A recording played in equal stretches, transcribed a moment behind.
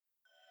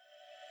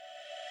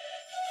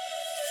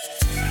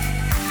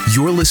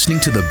You're listening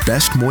to the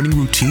Best Morning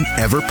Routine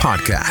Ever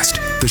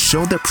podcast, the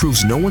show that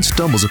proves no one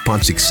stumbles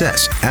upon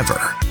success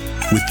ever.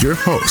 With your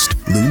host,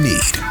 Lou Need.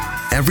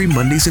 Every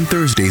Mondays and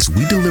Thursdays,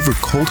 we deliver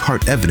cold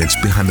hard evidence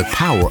behind the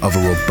power of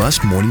a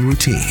robust morning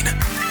routine.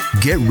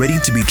 Get ready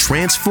to be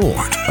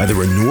transformed by the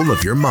renewal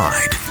of your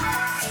mind.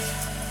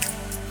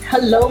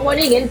 Hello,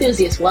 morning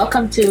enthusiasts.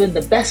 Welcome to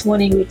the Best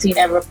Morning Routine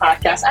Ever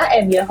podcast. I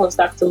am your host,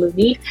 Dr. Lou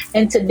Need,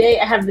 and today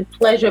I have the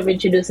pleasure of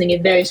introducing a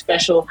very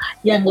special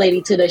young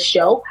lady to the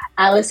show,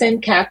 Allison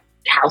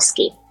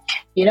Katkowski.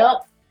 You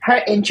know,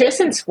 her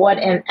interest in sport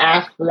and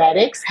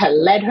athletics had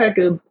led her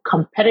to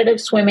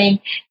competitive swimming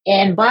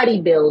and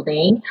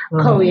bodybuilding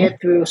career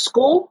through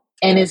school,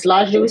 and is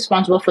largely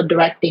responsible for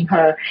directing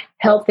her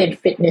health and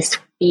fitness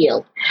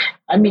field.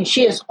 I mean,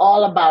 she is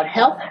all about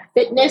health,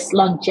 fitness,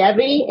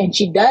 longevity, and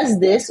she does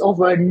this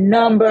over a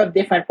number of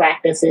different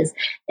practices.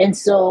 And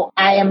so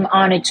I am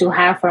honored to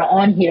have her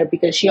on here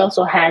because she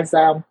also has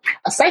a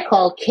site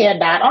called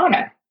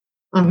Care.Honor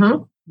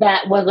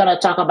that we're going to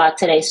talk about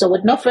today. So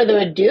with no further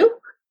ado,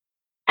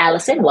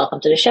 Allison, welcome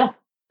to the show.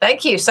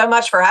 Thank you so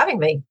much for having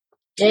me.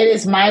 It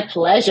is my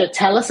pleasure.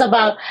 Tell us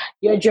about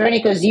your journey,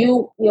 because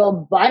you're a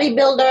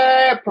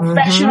bodybuilder,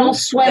 professional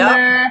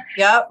swimmer,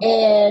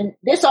 and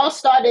this all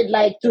started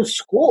like through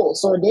school.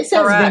 So this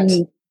has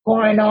been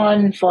going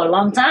on for a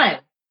long time.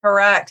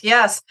 Correct.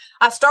 Yes.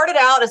 I started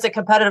out as a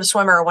competitive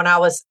swimmer when I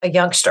was a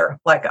youngster,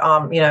 like,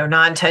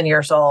 9, 10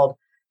 years old.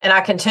 And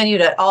I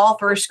continued it all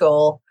through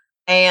school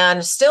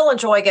and still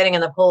enjoy getting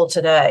in the pool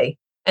today.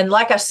 And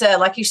like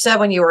you said,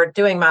 when you were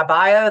doing my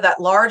bio, that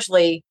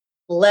largely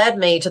led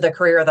me to the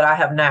career that I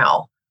have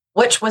now,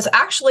 which was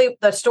actually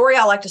the story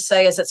I like to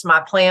say is it's my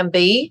plan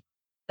B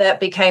that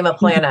became a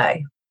plan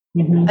A.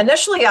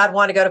 Initially, I'd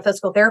want to go to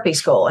physical therapy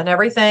school, and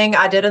everything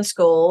I did in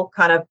school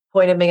kind of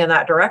pointed me in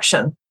that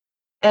direction.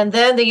 And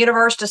then the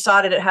universe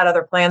decided it had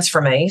other plans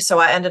for me. So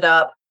I ended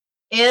up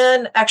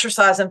in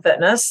exercise and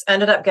fitness,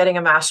 ended up getting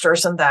a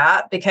master's in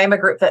that, became a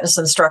group fitness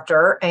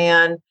instructor,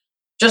 and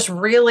just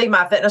really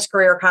my fitness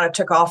career kind of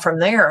took off from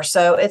there.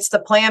 So it's the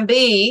plan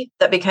B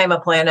that became a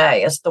plan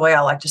A is the way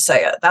I like to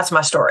say it. That's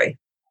my story.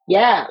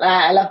 Yeah,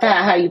 I love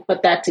that, how you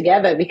put that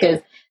together,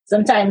 because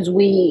sometimes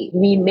we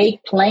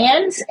make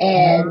plans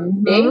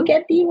and they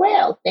get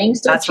derailed. Things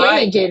don't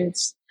change and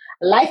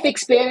life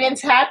experience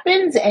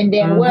happens, and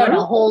then we're on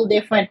a whole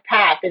different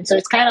path. And so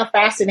it's kind of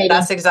fascinating.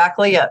 That's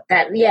exactly it.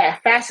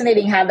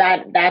 Fascinating how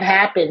that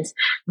happens.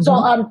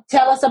 So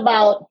tell us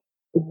about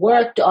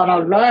worked on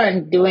or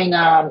learned doing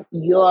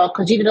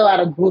because you did a lot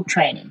of group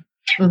training,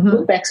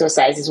 group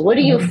exercises. What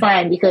do you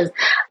find? Because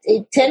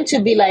it tends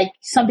to be like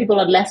some people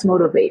are less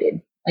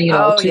motivated,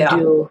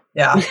 do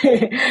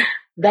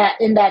that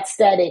in that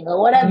setting.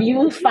 Or what have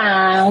you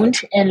found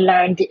and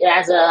learned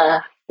as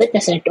a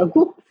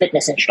group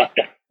fitness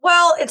instructor?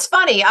 Well, it's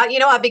funny.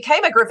 I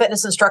became a group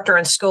fitness instructor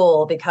in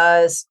school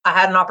because I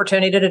had an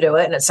opportunity to do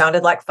it and it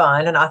sounded like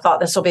fun. And I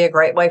thought this will be a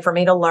great way for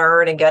me to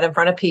learn and get in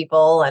front of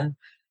people. And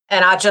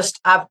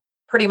I've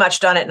pretty much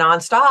done it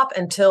nonstop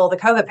until the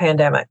COVID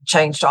pandemic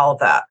changed all of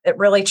that. It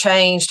really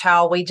changed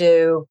how we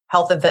do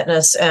health and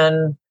fitness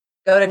and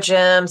go to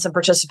gyms and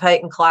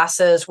participate in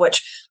classes,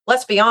 which,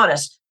 let's be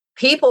honest,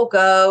 people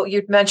go,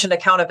 you mentioned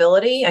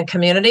accountability and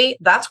community.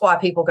 That's why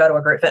people go to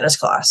a group fitness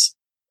class.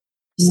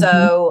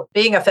 So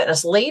being a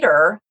fitness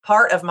leader,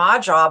 part of my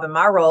job and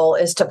my role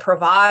is to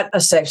provide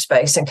a safe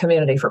space and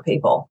community for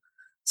people.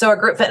 So a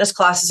group fitness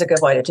class is a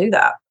good way to do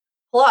that.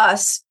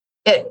 Plus,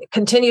 it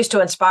continues to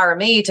inspire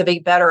me to be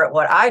better at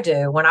what I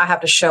do when I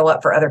have to show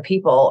up for other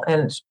people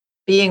and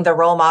being the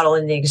role model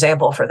and the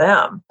example for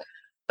them.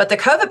 But the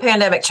COVID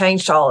pandemic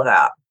changed all of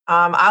that.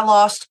 I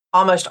lost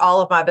almost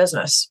all of my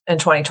business in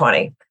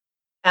 2020,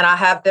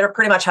 and they're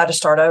pretty much had to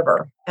start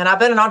over. And I've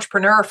been an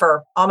entrepreneur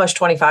for almost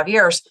 25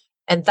 years.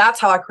 And that's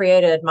how I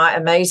created my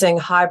amazing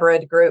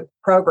hybrid group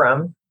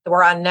program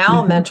where I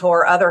now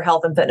mentor other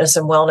health and fitness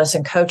and wellness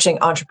and coaching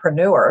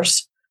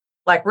entrepreneurs.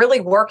 Like really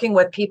working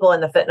with people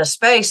in the fitness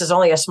space is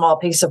only a small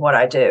piece of what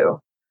I do.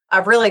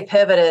 I've really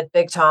pivoted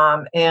big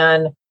time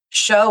in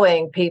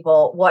showing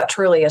people what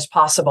truly is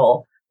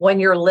possible when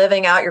you're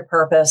living out your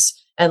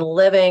purpose and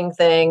living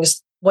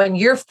things. When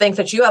you think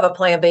that you have a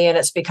plan B and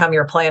it's become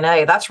your plan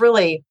A, that's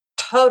really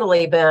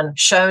totally been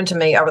shown to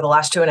me over the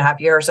last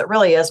 2.5 years. It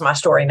really is my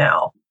story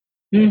now.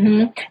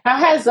 How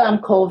has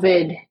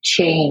COVID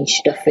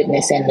changed the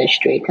fitness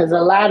industry? Because a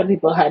lot of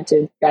people had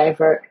to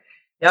divert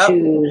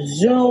to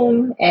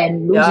Zoom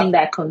and losing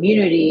that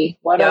community.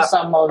 What are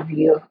some of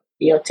your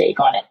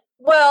take on it?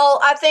 Well,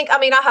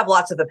 I have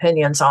lots of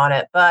opinions on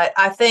it, but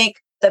I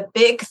think the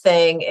big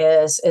thing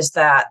is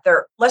that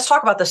let's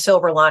talk about the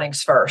silver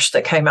linings first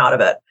that came out of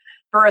it.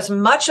 For as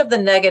much of the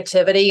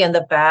negativity and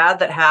the bad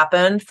that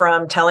happened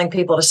from telling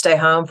people to stay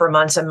home for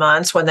months and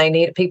months when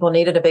people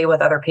needed to be with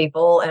other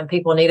people and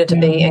people needed to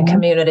be in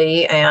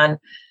community and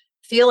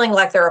feeling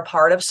like they're a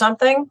part of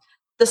something,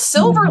 the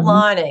silver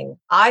lining,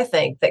 I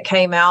think, that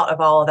came out of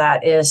all of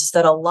that is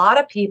that a lot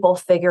of people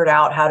figured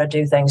out how to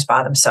do things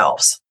by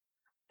themselves.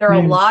 There are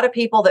a lot of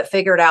people that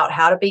figured out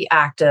how to be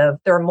active.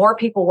 There are more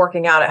people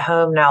working out at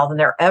home now than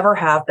there ever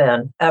have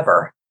been,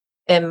 ever.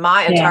 In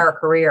my entire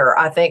career,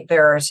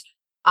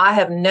 I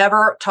have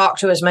never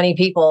talked to as many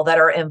people that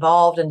are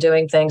involved in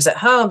doing things at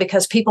home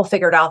because people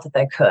figured out that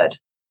they could.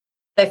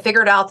 They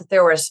figured out that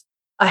there was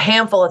a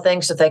handful of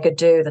things that they could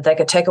do, that they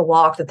could take a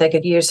walk, that they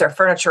could use their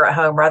furniture at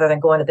home rather than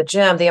going to the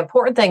gym. The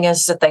important thing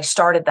is that they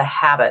started the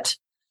habit,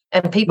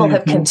 and people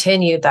have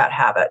continued that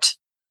habit.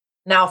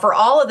 Now, for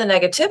all of the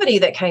negativity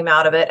that came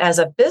out of it, as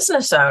a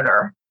business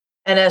owner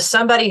and as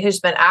somebody who's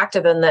been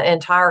active in the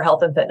entire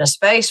health and fitness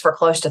space for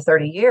close to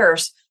 30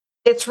 years,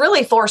 it's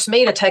really forced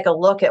me to take a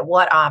look at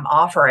what I'm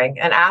offering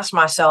and ask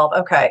myself,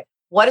 okay,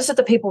 what is it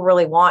that people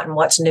really want and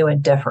what's new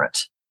and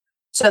different?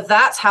 So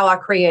that's how I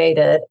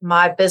created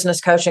my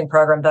business coaching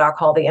program that I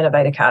call the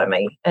Innovate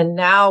Academy. And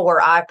now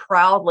where I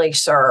proudly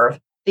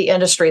serve the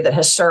industry that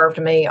has served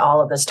me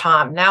all of this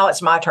time, now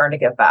it's my turn to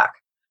give back.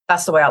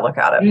 That's the way I look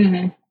at it.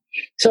 Mm-hmm.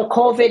 So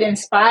COVID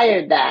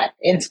inspired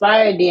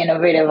the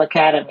Innovative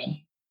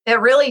Academy. It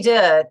really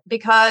did,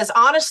 because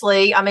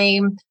honestly, I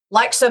mean,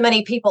 like so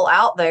many people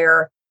out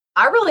there,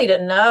 I really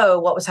didn't know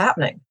what was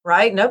happening,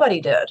 right? Nobody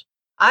did.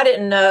 I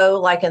didn't know,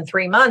 like, in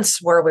 3 months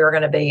where we were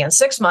going to be, in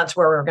 6 months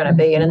where we were going to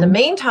be. And in the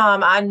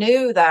meantime, I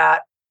knew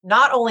that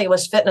not only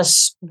was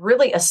fitness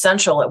really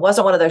essential, it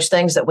wasn't one of those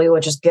things that we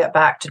would just get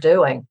back to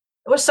doing.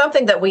 It was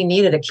something that we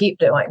needed to keep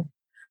doing.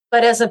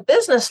 But as a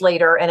business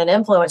leader and an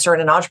influencer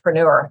and an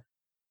entrepreneur,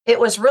 it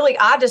was really,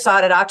 I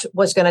decided I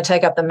was going to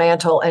take up the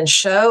mantle and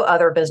show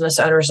other business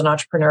owners and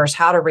entrepreneurs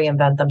how to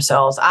reinvent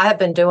themselves. I have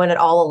been doing it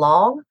all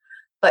along,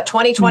 but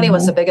 2020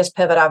 was the biggest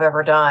pivot I've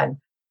ever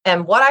done.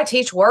 And what I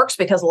teach works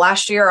because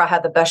last year I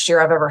had the best year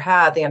I've ever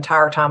had the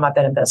entire time I've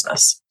been in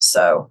business.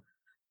 So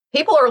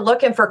people are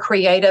looking for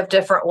creative,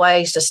 different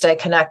ways to stay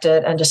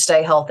connected and to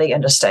stay healthy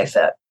and to stay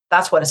fit.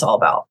 That's what it's all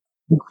about.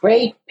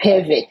 Great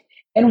pivot.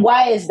 And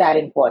why is that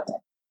important?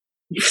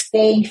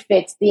 Staying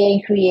fit,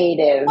 staying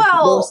creative,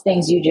 those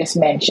things you just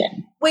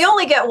mentioned. We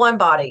only get one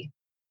body,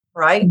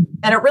 right?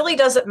 And it really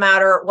doesn't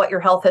matter what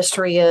your health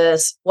history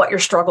is, what your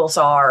struggles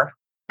are,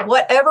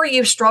 whatever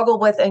you struggle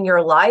with in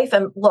your life.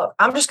 And look,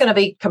 I'm just going to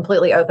be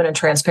completely open and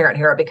transparent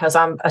here because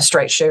I'm a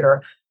straight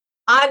shooter.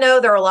 I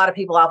know there are a lot of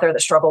people out there that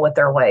struggle with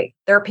their weight.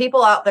 There are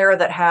people out there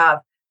that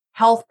have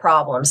health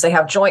problems. They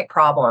have joint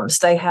problems.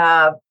 They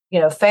have,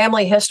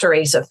 family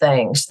histories of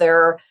things.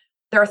 There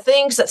are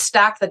things that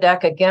stack the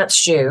deck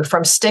against you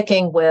from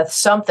sticking with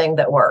something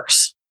that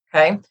works.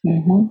 Okay.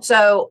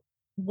 So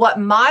what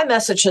my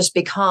message has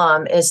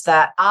become is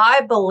that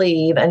I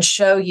believe and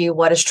show you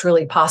what is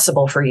truly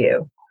possible for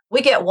you.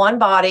 We get one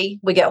body,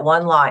 we get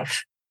one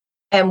life,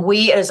 and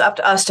it is up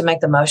to us to make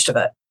the most of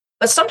it.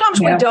 But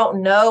sometimes we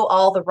don't know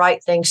all the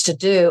right things to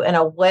do in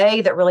a way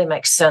that really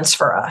makes sense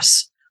for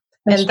us.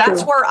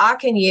 That's where I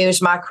can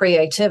use my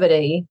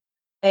creativity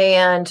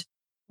and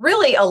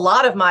really a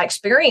lot of my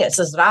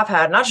experiences that I've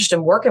had, not just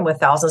in working with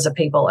thousands of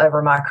people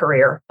over my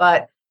career,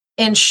 but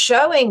in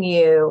showing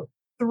you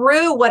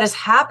through what has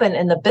happened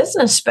in the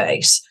business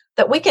space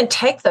that we can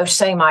take those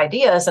same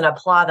ideas and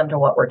apply them to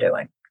what we're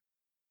doing.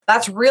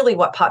 That's really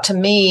what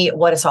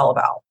it's all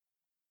about.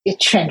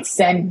 It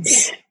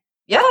transcends.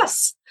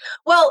 Yes.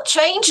 Well,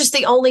 change is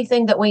the only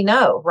thing that we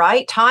know,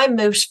 right? Time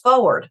moves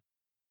forward.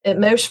 It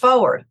moves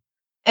forward.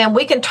 And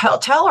we can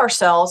tell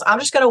ourselves, I'm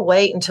just going to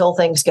wait until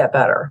things get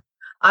better.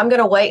 I'm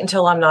going to wait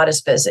until I'm not as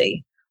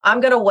busy.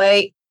 I'm going to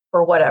wait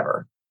for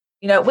whatever.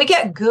 We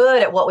get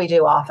good at what we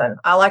do often.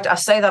 I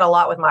say that a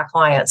lot with my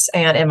clients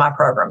and in my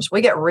programs. We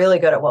get really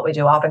good at what we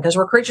do often because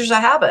we're creatures of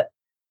habit.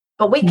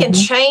 But we can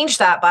change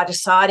that by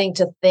deciding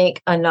to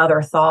think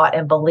another thought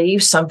and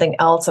believe something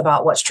else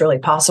about what's truly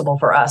possible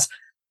for us.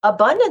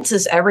 Abundance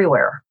is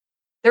everywhere.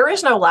 There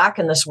is no lack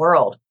in this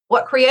world.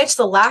 What creates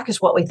the lack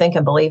is what we think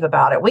and believe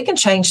about it. We can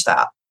change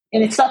that.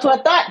 And it starts with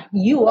a thought.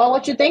 You are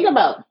what you think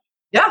about.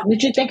 Yeah.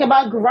 What you think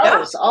about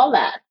grows, all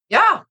that.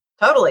 Yeah,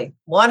 totally.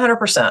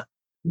 100%.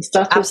 It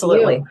starts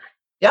Absolutely. With you.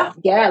 Yeah.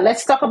 Yeah.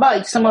 Let's talk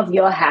about some of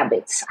your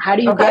habits. How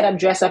do you get up,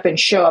 dress up, and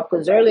show up?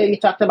 Because earlier you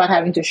talked about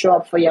having to show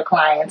up for your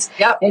clients.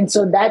 Yep. And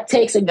so that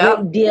takes a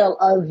great deal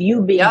of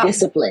you being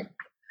disciplined.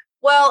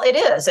 Well, it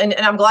is. And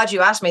I'm glad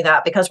you asked me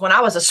that because when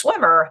I was a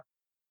swimmer,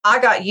 I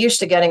got used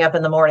to getting up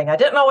in the morning. I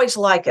didn't always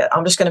like it.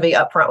 I'm just going to be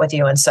upfront with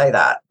you and say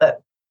that.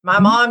 But my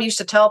mom used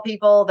to tell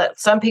people that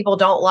some people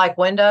don't like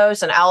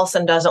windows and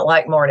Allison doesn't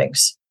like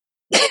mornings.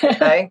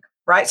 Okay.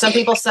 Right. Some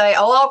people say,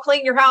 I'll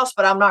clean your house,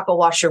 but I'm not going to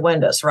wash your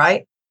windows.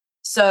 Right.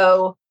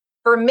 So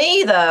for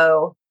me,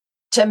 though,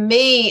 to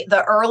me,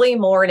 the early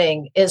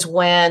morning is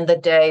when the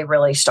day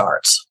really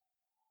starts.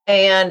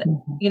 And,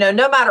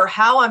 no matter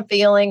how I'm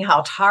feeling,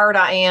 how tired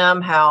I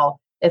am,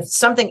 if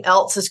something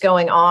else is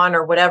going on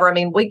or whatever, I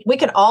mean, we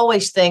can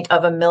always think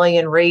of a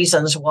million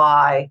reasons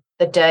why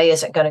the day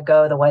isn't going to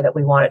go the way that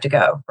we want it to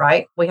go,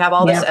 right? We have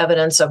all this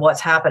evidence of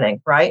what's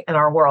happening, right, in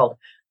our world.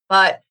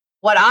 But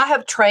what I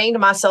have trained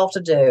myself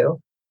to do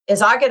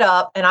is I get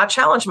up and I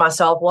challenge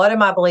myself, what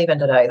am I believing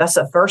today? That's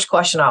the first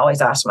question I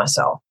always ask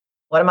myself.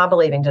 What am I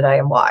believing today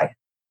and why?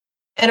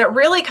 And it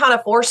really kind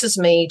of forces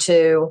me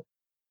to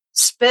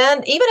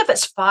spend, even if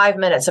it's 5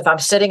 minutes, if I'm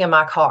sitting in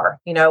my car,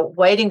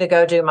 waiting to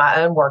go do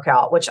my own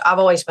workout, which I've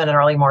always been an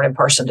early morning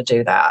person to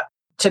do that.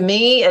 To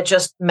me, it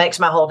just makes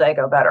my whole day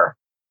go better.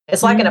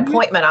 It's like an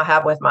appointment I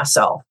have with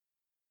myself.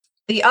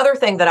 The other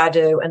thing that I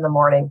do in the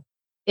morning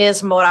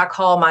is what I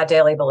call my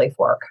daily belief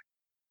work.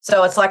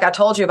 So it's like I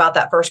told you about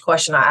that first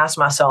question I asked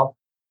myself.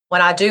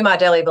 When I do my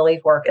daily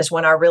belief work is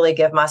when I really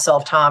give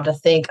myself time to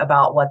think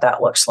about what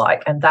that looks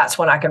like. And that's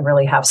when I can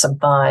really have some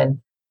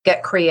fun,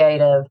 get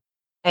creative,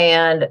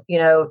 and,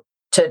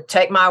 to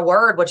take my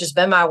word, which has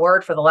been my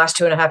word for the last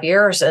 2.5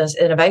 years, is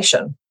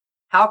innovation.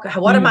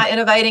 What am I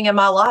innovating in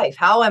my life?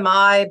 How am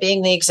I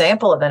being the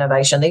example of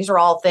innovation? These are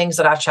all things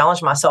that I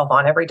challenge myself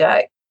on every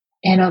day.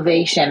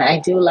 Innovation. I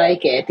do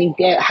like it. I think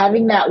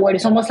having that word,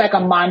 it's almost like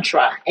a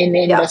mantra, and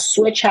then the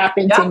switch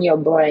happens in your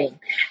brain.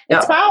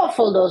 It's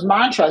powerful, those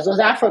mantras, those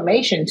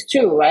affirmations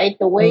too, right?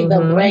 The way the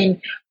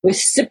brain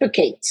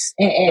reciprocates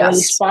and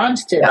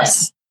responds to them.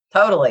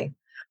 Totally.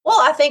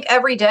 Well, I think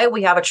every day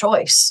we have a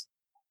choice.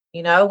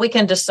 We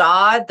can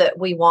decide that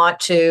we want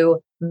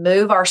to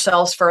move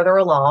ourselves further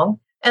along.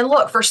 And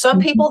look, for some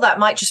people, that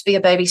might just be a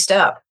baby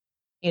step.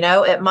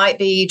 It might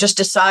be just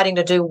deciding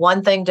to do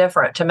one thing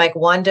different, to make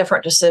one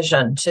different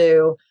decision,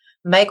 to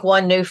make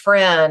one new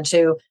friend,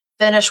 to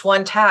finish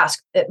one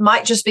task. It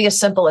might just be as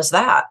simple as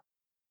that.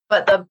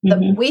 But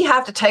we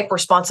have to take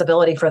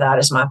responsibility for that,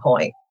 is my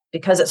point,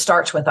 because it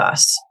starts with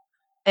us.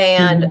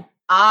 And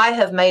I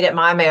have made it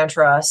my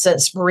mantra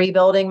since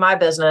rebuilding my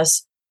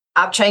business.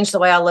 I've changed the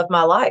way I live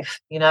my life,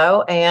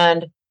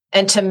 and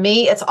to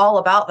me, it's all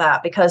about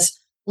that, because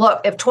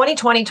look, if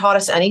 2020 taught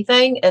us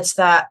anything, it's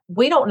that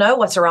we don't know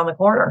what's around the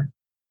corner.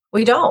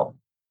 We don't.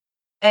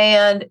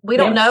 And we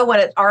don't know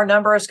when our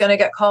number is going to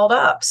get called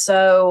up.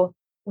 So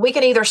we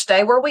can either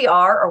stay where we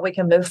are or we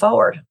can move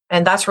forward.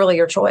 And that's really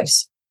your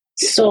choice.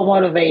 So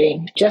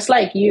motivating. Just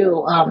like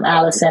you,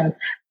 Allison,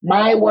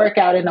 my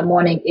workout in the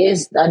morning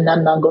is a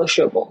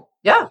non-negotiable.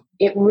 Yeah.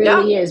 It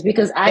really is,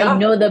 because I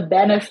know the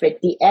benefit,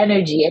 the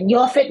energy, and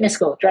you're a fitness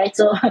coach, right?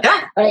 So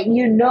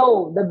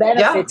the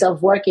benefits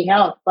of working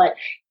out, but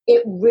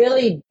it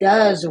really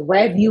does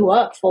rev you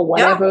up for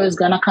whatever is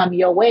going to come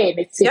your way. And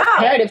it's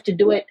imperative to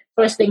do it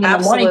first thing in the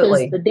morning,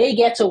 because the day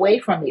gets away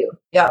from you.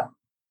 Yeah.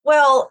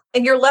 Well,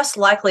 and you're less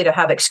likely to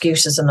have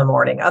excuses in the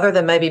morning, other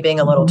than maybe being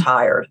a little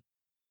tired.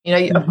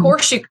 Of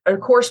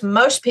course,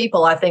 most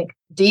people, I think,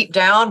 deep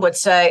down would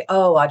say,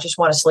 oh, I just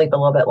want to sleep a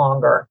little bit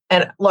longer.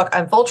 And look,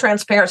 in full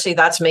transparency,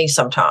 that's me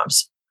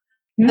sometimes.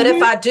 But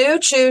if I do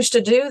choose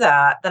to do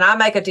that, then I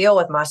make a deal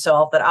with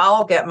myself that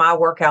I'll get my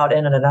workout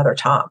in at another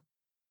time.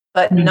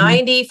 But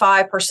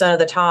 95% of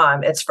the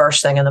time, it's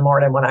first thing in the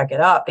morning when I get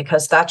up,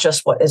 because that's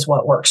just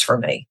what works for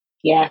me.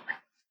 Yeah.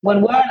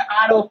 When we're on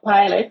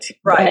autopilot.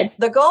 Right.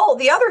 The goal,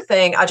 the other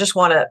thing I just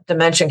want to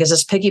mention, because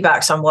this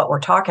piggybacks on what we're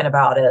talking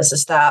about,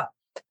 is that,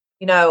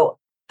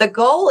 the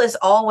goal is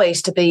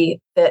always to be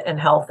fit and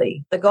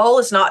healthy. The goal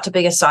is not to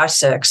be a size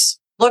 6.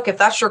 Look, if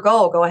that's your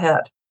goal, go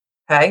ahead.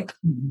 Okay.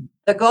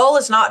 The goal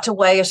is not to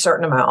weigh a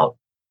certain amount.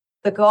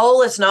 The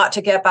goal is not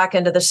to get back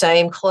into the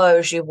same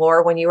clothes you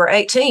wore when you were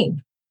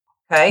 18.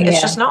 Okay.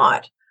 It's just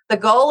not. The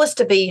goal is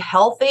to be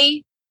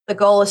healthy. The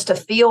goal is to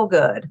feel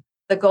good.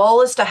 The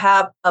goal is to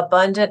have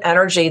abundant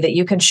energy that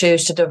you can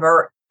choose to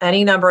divert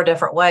any number of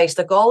different ways.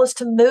 The goal is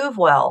to move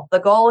well. The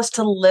goal is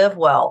to live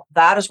well.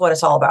 That is what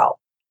it's all about.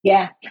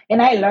 Yeah.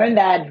 And I learned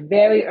that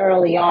very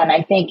early on.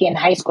 I think in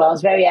high school, I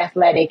was very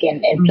athletic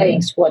and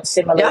playing sports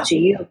similar to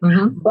you.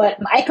 But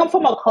I come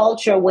from a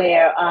culture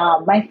where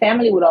my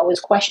family would always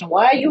question,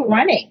 why are you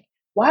running?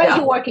 Why are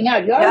you working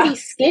out? You're already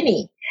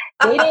skinny.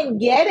 They didn't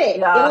get it.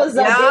 It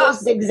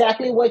was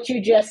exactly what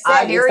you just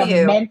said. It's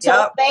a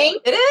mental thing.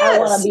 It is. I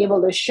want to be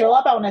able to show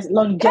up. I want to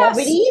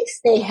longevity,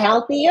 stay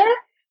healthier,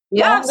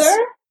 longer.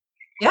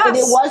 Yes. And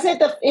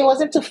it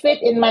wasn't to fit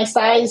in my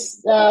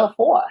size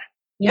 4.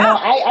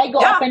 I go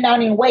up and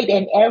down in weight,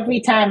 and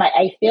every time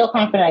I feel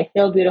confident, I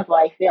feel beautiful,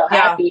 I feel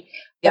happy.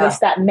 But it's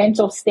that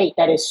mental state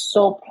that is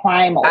so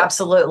primal.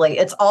 Absolutely.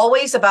 It's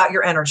always about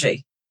your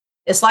energy.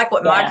 It's like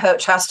what my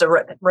coach has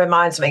to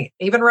reminds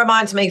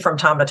me from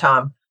time to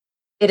time.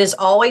 It is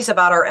always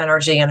about our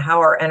energy and how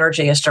our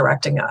energy is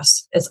directing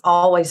us. It's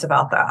always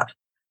about that.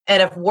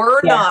 And if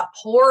we're not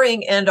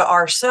pouring into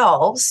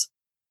ourselves,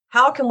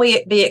 how can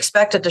we be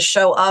expected to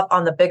show up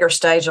on the bigger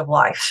stage of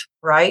life,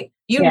 right?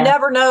 You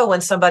never know when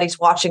somebody's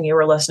watching you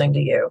or listening to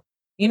you.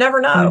 You never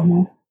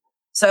know.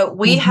 So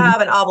we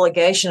have an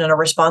obligation and a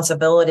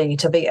responsibility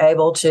to be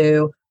able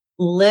to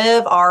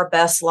live our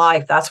best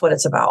life. That's what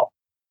it's about.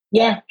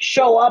 Yeah,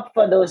 show up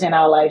for those in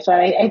our life. So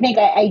I think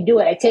I do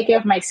it. I take care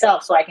of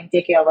myself so I can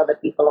take care of other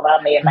people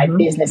around me and my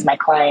business, my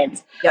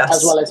clients,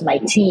 as well as my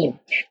team.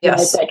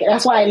 It's like,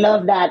 that's why I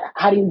love that.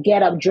 How do you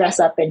get up, dress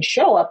up, and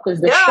show up?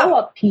 Because the show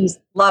up piece is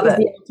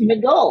the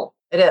ultimate goal.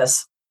 It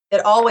is.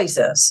 It always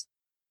is.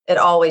 It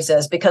always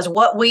is. Because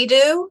what we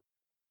do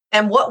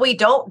and what we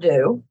don't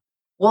do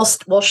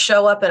will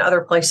show up in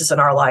other places in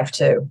our life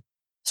too.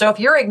 So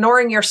if you're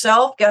ignoring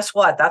yourself, guess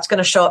what? That's going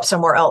to show up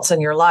somewhere else in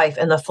your life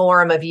in the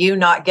form of you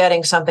not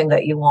getting something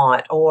that you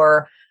want,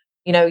 or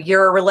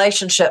your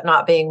relationship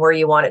not being where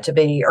you want it to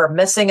be, or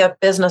missing a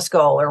business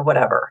goal or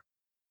whatever.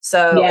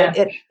 So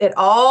it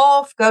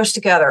all goes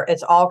together.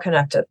 It's all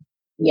connected.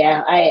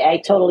 Yeah,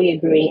 I totally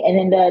agree. And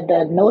then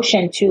the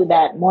notion too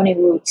that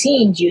morning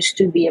routines used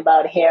to be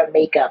about hair,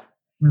 makeup,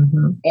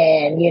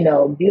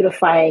 and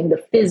beautifying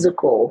the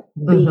physical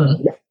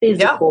being, the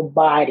physical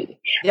body.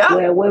 Yeah,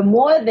 where we're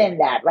more than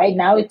that. Right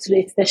now, it's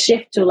the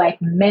shift to like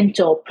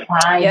mental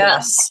priming.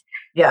 Yes.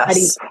 How do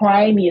you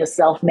prime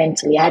yourself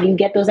mentally? How do you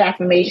get those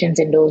affirmations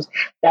and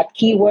that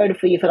key word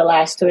for you for the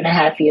last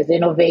 2.5 years,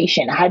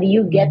 innovation? How do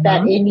you get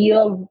that in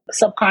your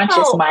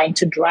subconscious mind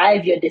to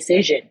drive your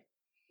decision?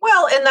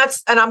 Well,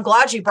 and I'm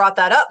glad you brought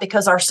that up,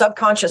 because our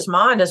subconscious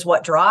mind is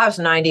what drives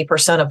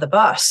 90% of the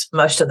bus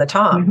most of the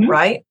time,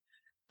 right?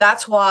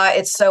 That's why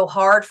it's so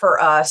hard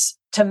for us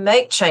to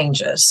make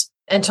changes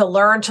and to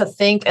learn to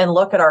think and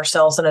look at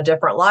ourselves in a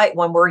different light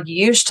when we're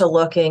used to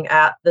looking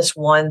at this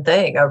one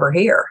thing over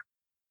here.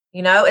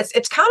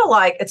 It's kind of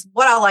like, it's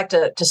what I like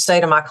to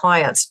say to my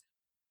clients.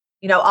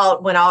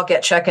 I'll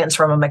get check-ins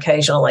from them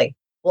occasionally.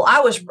 Well,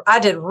 I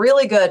did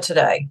really good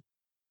today,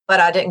 but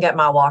I didn't get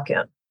my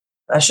walk-in.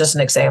 That's just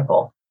an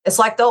example. It's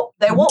like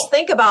they won't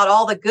think about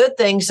all the good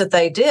things that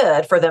they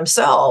did for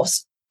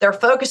themselves. They're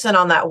focusing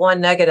on that one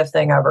negative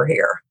thing over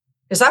here,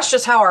 because that's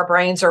just how our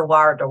brains are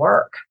wired to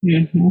work.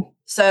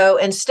 So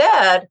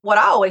instead, what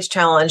I always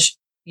challenge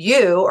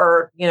you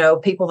or,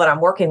 people that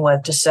I'm working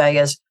with to say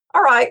is,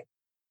 all right,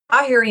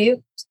 I hear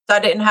you.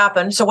 That didn't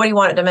happen. So what do you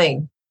want it to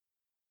mean?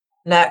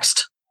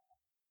 Next,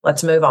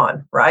 let's move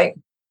on, right?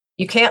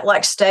 You can't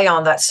stay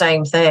on that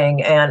same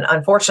thing. And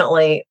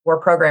unfortunately, we're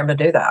programmed to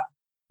do that.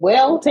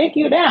 Well, take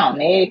you down,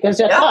 because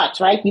your thoughts,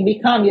 right? You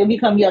become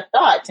your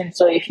thoughts. And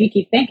so if you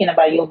keep thinking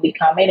about it, you'll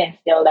become it and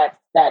feel that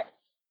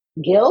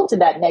guilt,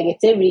 that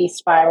negativity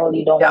spiral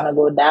you don't want to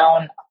go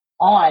down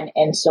on.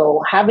 And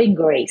so having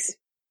grace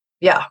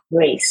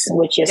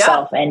with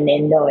yourself and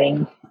then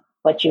knowing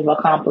what you've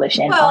accomplished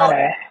and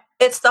honor.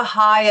 It's the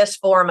highest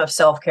form of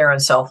self-care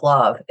and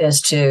self-love, is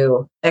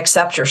to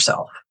accept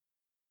yourself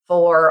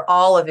for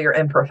all of your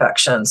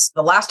imperfections.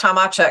 The last time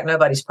I checked,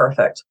 nobody's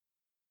perfect.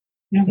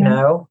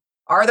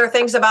 Are there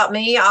things about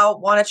me I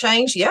want to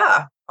change?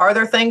 Yeah. Are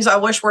there things I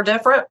wish were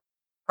different?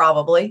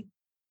 Probably.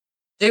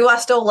 Do I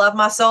still love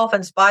myself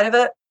in spite of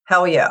it?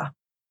 Hell yeah.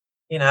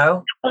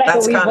 Like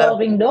that's a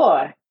revolving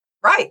door.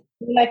 Right.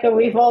 Like a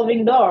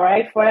revolving door,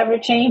 right? Forever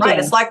changing. Right.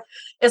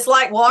 It's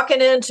like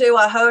walking into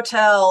a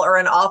hotel or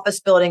an office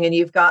building and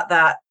you've got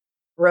that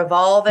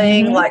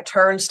revolving, like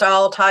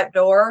turnstile type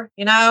door,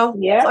 Yeah.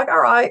 It's like,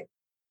 all right,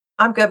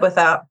 I'm good with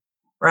that.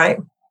 Right.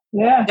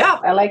 Yeah.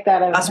 I like that.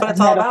 That's what it's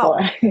all about.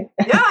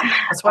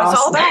 That's what it's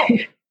all about.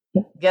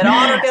 Get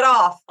on or get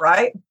off,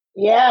 right?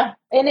 Yeah.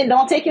 And then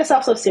don't take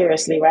yourself so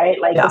seriously,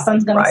 right? Like the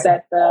sun's going to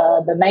set,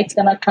 the night's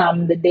going to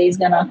come, the day's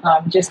going to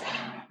come. Just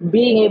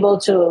being able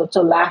to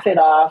laugh it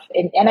off.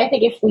 And I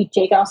think if we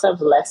take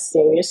ourselves less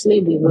seriously,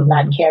 we would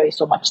not carry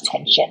so much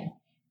tension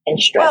and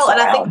stress. Well,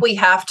 and I think we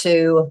have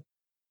to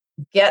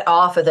get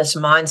off of this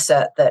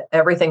mindset that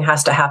everything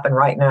has to happen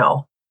right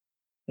now,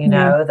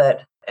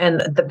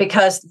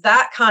 because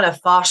that kind of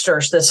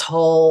fosters this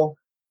whole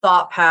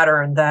thought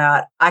pattern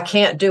that I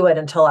can't do it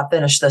until I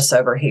finish this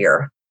over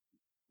here,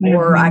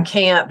 or I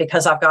can't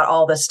because I've got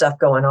all this stuff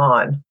going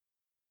on.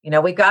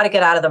 We've got to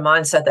get out of the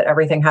mindset that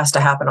everything has to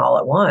happen all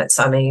at once.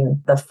 I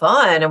mean, the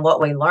fun and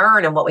what we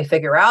learn and what we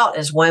figure out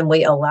is when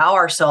we allow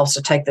ourselves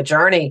to take the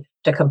journey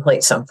to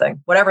complete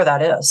something, whatever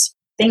that is.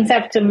 Things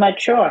have to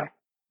mature.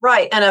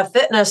 Right. And a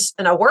fitness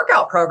and a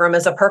workout program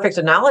is a perfect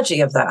analogy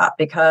of that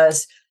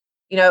because,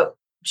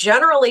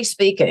 generally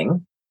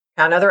speaking,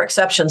 I know there are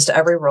exceptions to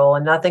every rule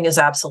and nothing is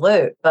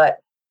absolute, but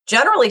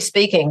generally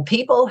speaking,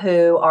 people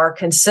who are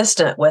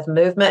consistent with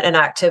movement and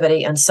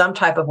activity in some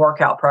type of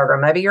workout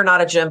program, maybe you're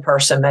not a gym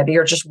person, maybe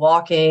you're just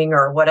walking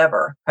or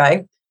whatever,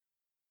 okay?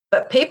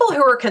 But people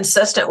who are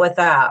consistent with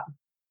that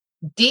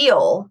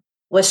deal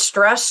with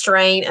stress,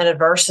 strain, and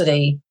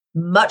adversity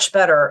much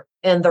better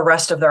in the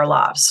rest of their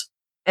lives.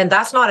 And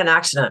that's not an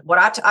accident.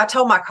 What I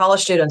tell my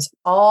college students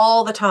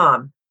all the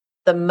time,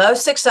 the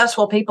most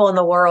successful people in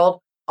the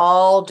world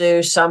all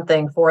do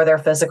something for their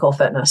physical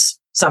fitness,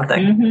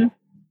 something.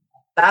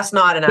 That's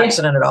not an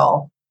accident at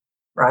all,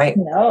 right?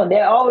 No,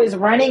 they're always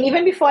running.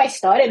 Even before I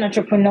started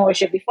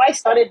entrepreneurship, before I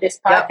started this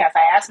podcast,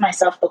 I asked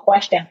myself the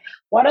question,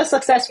 what are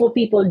successful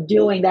people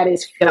doing that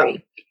is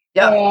free?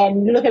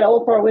 And you look at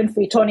Oprah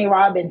Winfrey, Tony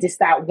Robbins, it's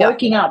that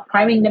working out,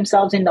 priming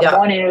themselves in the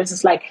morning. It was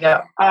just like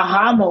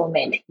aha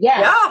moment.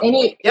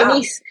 Any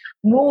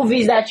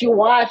movies that you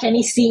watch,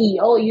 any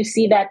CEO, you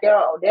see that they're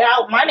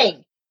out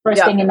running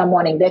first thing in the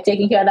morning. They're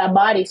taking care of that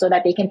body so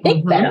that they can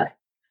think better.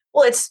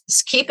 Well,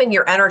 it's keeping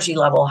your energy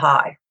level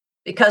high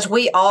because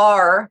we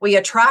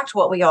attract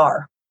what we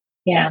are.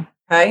 Yeah.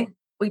 Okay.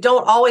 We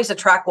don't always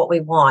attract what we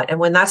want. And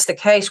when that's the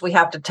case, we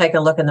have to take a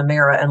look in the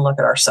mirror and look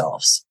at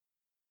ourselves.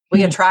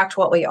 We attract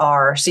what we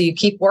are. So you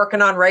keep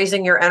working on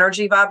raising your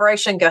energy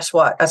vibration. Guess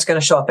what? That's going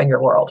to show up in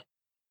your world.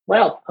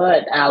 Well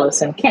put,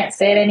 Allison. Can't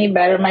say it any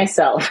better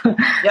myself.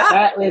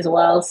 That was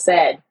well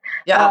said.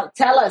 Yeah.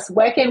 Tell us,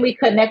 where can we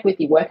connect with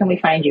you? Where can we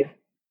find you?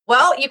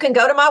 Well, you can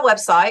go to my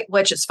website,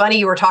 which it's funny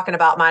you were talking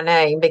about my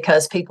name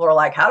because people are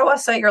like, how do I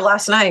say your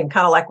last name?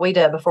 Kind of like we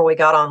did before we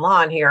got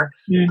online here.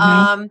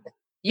 Mm-hmm.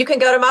 You can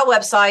go to my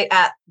website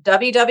at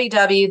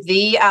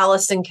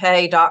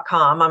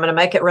www.theallisonk.com. I'm going to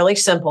make it really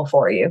simple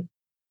for you.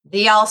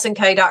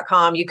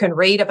 Theallisonk.com. You can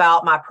read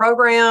about my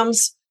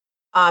programs,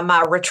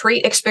 my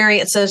retreat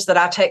experiences that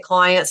I take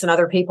clients and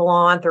other people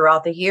on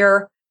throughout the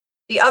year.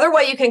 The other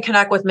way you can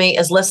connect with me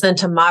is listening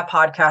to my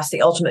podcast,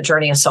 The Ultimate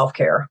Journey of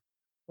Self-Care,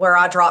 where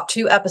I drop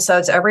 2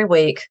 episodes every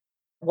week.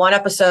 One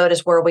episode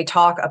is where we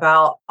talk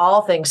about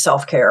all things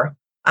self-care.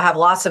 I have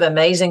lots of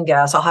amazing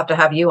guests. I'll have to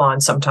have you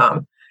on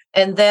sometime.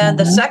 And then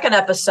the second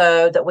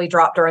episode that we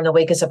drop during the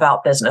week is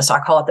about business. I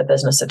call it the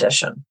business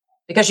edition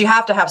because you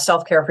have to have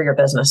self-care for your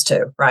business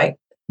too, right?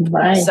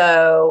 Right.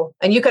 So,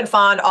 and you can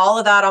find all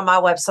of that on my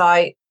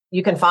website.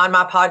 You can find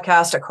my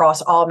podcast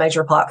across all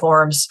major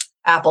platforms.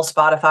 Apple,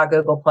 Spotify,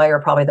 Google Play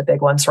are probably the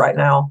big ones right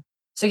now.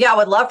 So yeah, I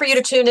would love for you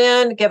to tune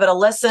in, give it a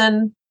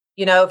listen.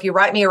 You know, if you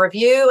write me a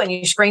review and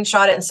you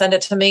screenshot it and send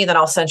it to me, then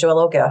I'll send you a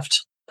little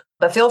gift.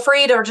 But feel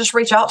free to just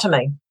reach out to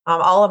me.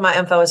 All of my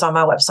info is on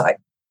my website.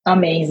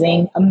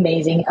 Amazing.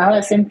 Amazing.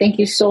 Allison, thank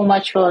you so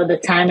much for the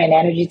time and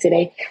energy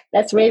today.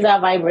 Let's raise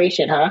our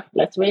vibration, huh?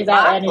 Let's raise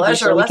our energy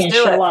pleasure. so we can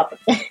show up.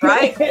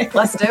 Right?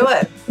 Let's do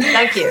it.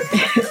 Thank you.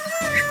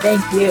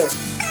 Thank you.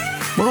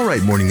 All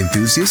right, morning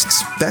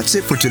enthusiasts, that's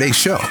it for today's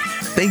show.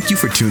 Thank you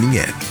for tuning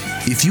in.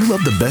 If you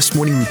love the Best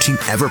Morning Routine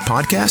Ever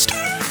podcast,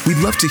 we'd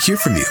love to hear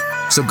from you.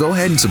 So go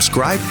ahead and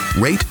subscribe,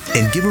 rate,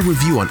 and give a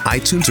review on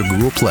iTunes or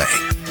Google Play.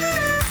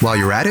 While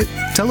you're at it,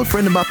 tell a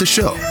friend about the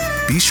show.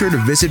 Be sure to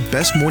visit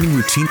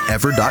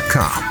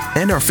bestmorningroutineever.com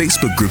and our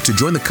Facebook group to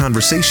join the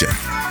conversation,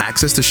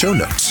 access the show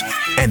notes,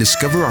 and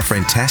discover our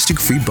fantastic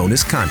free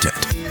bonus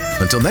content.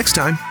 Until next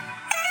time,